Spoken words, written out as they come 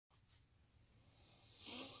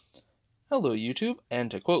Hello YouTube, and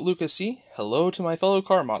to quote Lucas C., hello to my fellow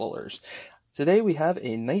car modelers. Today we have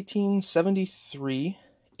a 1973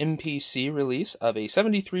 MPC release of a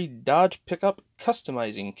 73 Dodge pickup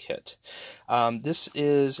customizing kit. This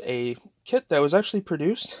is a kit that was actually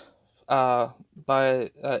produced by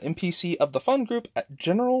MPC of the Fun Group at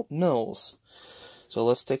General Mills. So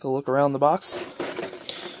let's take a look around the box.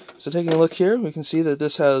 So taking a look here, we can see that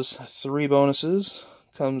this has 3 bonuses.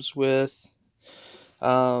 Comes with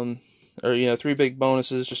three big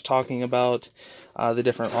bonuses, just talking about the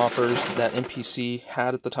different offers that MPC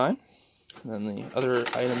had at the time. And then the other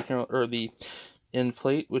item here, or the end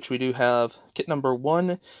plate, which we do have kit number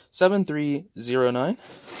 17309.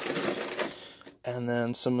 And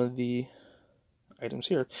then some of the items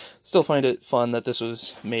here. Still find it fun that this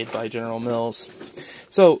was made by General Mills.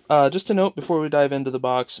 So, just to note before we dive into the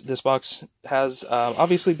box, this box has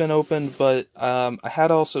obviously been opened, but I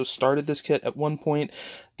had also started this kit at one point.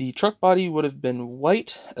 The truck body would have been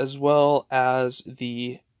white, as well as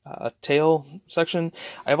the tail section.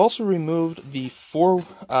 I've also removed the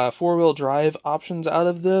four-wheel drive options out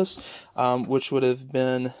of this, which would have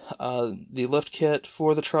been the lift kit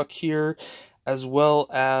for the truck here, as well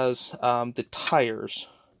as the tires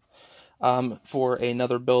for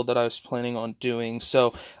another build that I was planning on doing.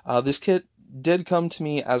 So this kit did come to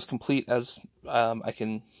me as complete as I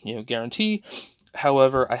can guarantee.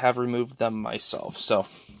 However, I have removed them myself, so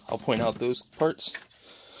I'll point out those parts.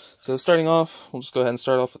 So starting off, we'll just go ahead and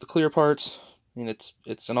start off with the clear parts. I mean,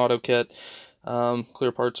 it's an auto kit.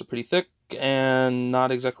 Clear parts are pretty thick and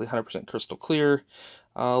not exactly 100% crystal clear.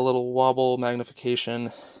 A little wobble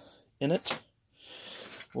magnification in it.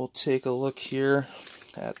 We'll take a look here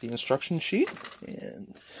at the instruction sheet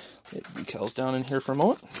and get decals down in here for a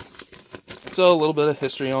moment. So a little bit of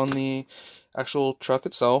history on the actual truck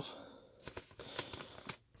itself.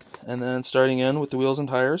 And then starting in with the wheels and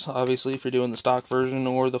tires, obviously if you're doing the stock version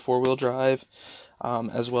or the four-wheel drive,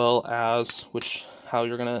 as well as how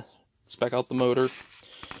you're going to spec out the motor.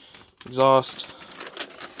 Exhaust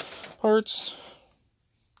parts.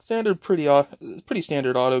 Pretty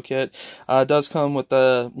standard auto kit. It does come with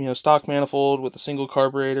the stock manifold with a single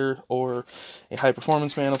carburetor or a high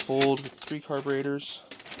performance manifold with 3 carburetors.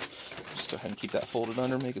 Just go ahead and keep that folded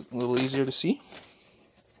under, make it a little easier to see.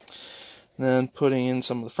 And then putting in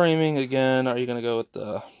some of the framing. Again, are you going to go with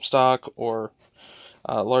the stock or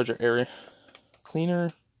larger area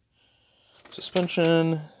cleaner?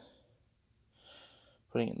 Suspension.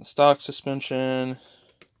 Putting in the stock suspension.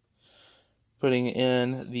 Putting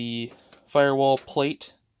in the firewall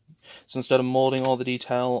plate. So instead of molding all the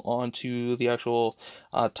detail onto the actual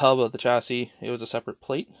tub of the chassis, it was a separate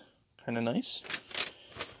plate. Kind of nice.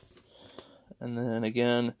 And then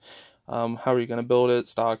again, how are you going to build it?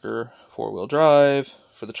 Stock or four-wheel drive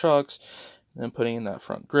for the trucks. And then putting in that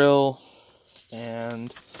front grille.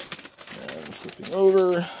 And then flipping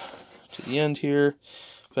over to the end here.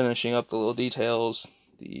 Finishing up the little details.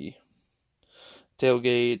 The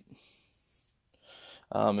tailgate.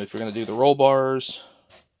 If you're going to do the roll bars,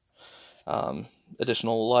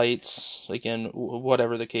 additional lights, again,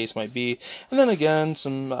 whatever the case might be. And then again,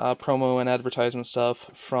 some promo and advertisement stuff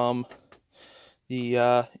from the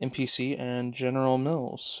MPC and General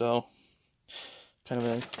Mills. So, kind of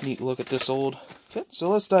a neat look at this old kit. So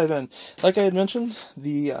let's dive in. Like I had mentioned,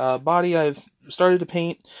 the body I've started to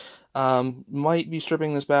paint. Might be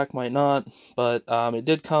stripping this back, might not. But it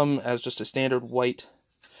did come as just a standard white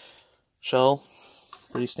shell.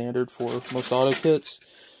 Pretty standard for most auto kits,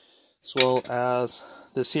 as well as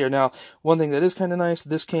this here. Now, one thing that is kind of nice,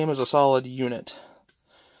 this came as a solid unit,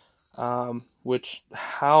 which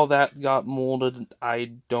how that got molded,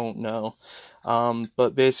 I don't know,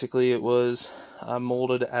 but basically it was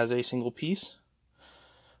molded as a single piece,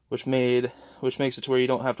 which makes it to where you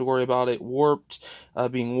don't have to worry about it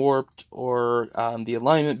being warped, or the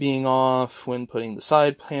alignment being off when putting the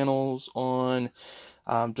side panels on.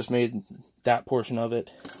 Just made that portion of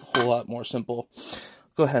it a whole lot more simple.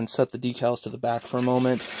 Go ahead and set the decals to the back for a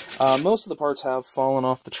moment. Most of the parts have fallen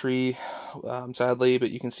off the tree, sadly, but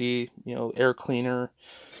you can see, air cleaner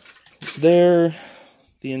there.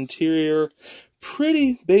 The interior,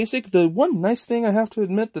 pretty basic. The one nice thing I have to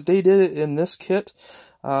admit that they did in this kit,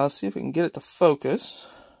 see if we can get it to focus.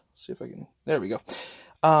 See if I can, there we go.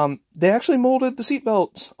 They actually molded the seat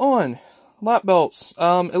belts on, lap belts,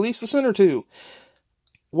 at least the center two.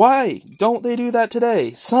 Why don't they do that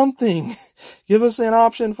today? Something. Give us an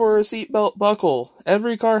option for a seatbelt buckle.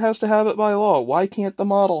 Every car has to have it by law. Why can't the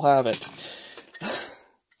model have it?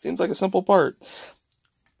 Seems like a simple part.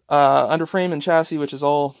 Under frame and chassis, which is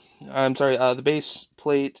all, the base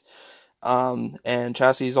plate and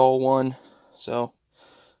chassis is all one. So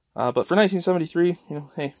But for 1973,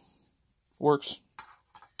 hey, works.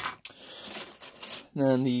 And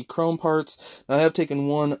then the chrome parts. Now I have taken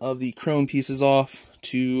one of the chrome pieces off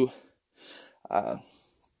to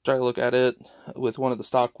try to look at it with one of the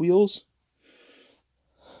stock wheels.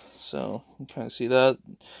 So you can kind of see that.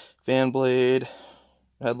 Fan blade,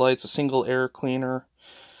 headlights, a single air cleaner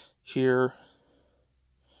here,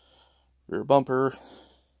 rear bumper.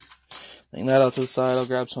 Laying that out to the side, I'll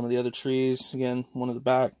grab some of the other trees. Again, one of the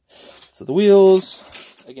back. So the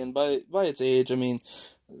wheels, again, by its age, I mean,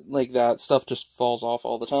 like that, stuff just falls off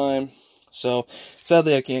all the time. So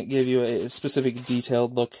sadly, I can't give you a specific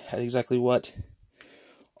detailed look at exactly what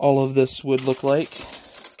all of this would look like.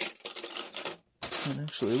 And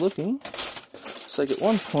actually looking, looks like at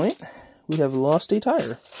one point we have lost a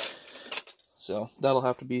tire. So that'll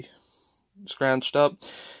have to be scratched up.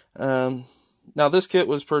 Now this kit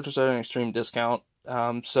was purchased at an extreme discount.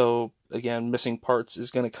 So again, missing parts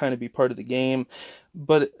is going to kind of be part of the game.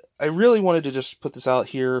 But I really wanted to just put this out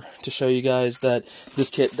here to show you guys that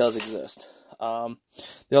this kit does exist.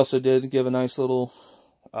 They also did give a nice little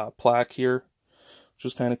plaque here, which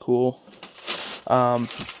was kind of cool.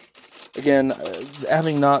 Again,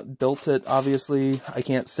 having not built it, obviously, I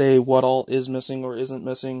can't say what all is missing or isn't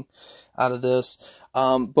missing out of this.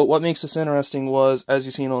 But what makes this interesting was, as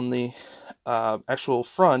you've seen on the actual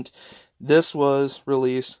front, this was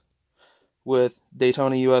released with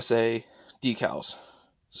Daytona USA decals,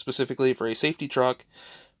 specifically for a safety truck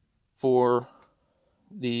for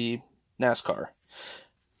the NASCAR,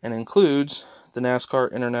 and includes the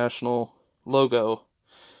NASCAR International logo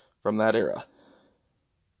from that era.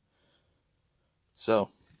 So,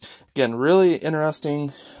 again, really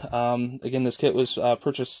interesting. Again, this kit was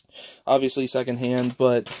purchased, obviously, secondhand,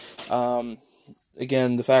 but,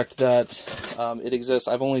 again, the fact that it exists,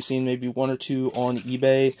 I've only seen maybe one or two on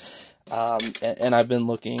eBay, and I've been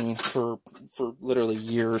looking for literally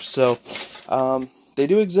years. So, they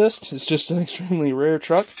do exist. It's just an extremely rare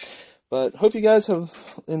truck. But hope you guys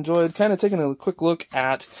have enjoyed kind of taking a quick look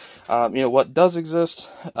at, what does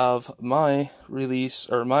exist of my release,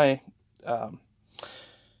 or my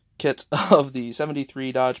kit of the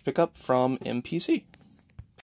 73 Dodge pickup from MPC.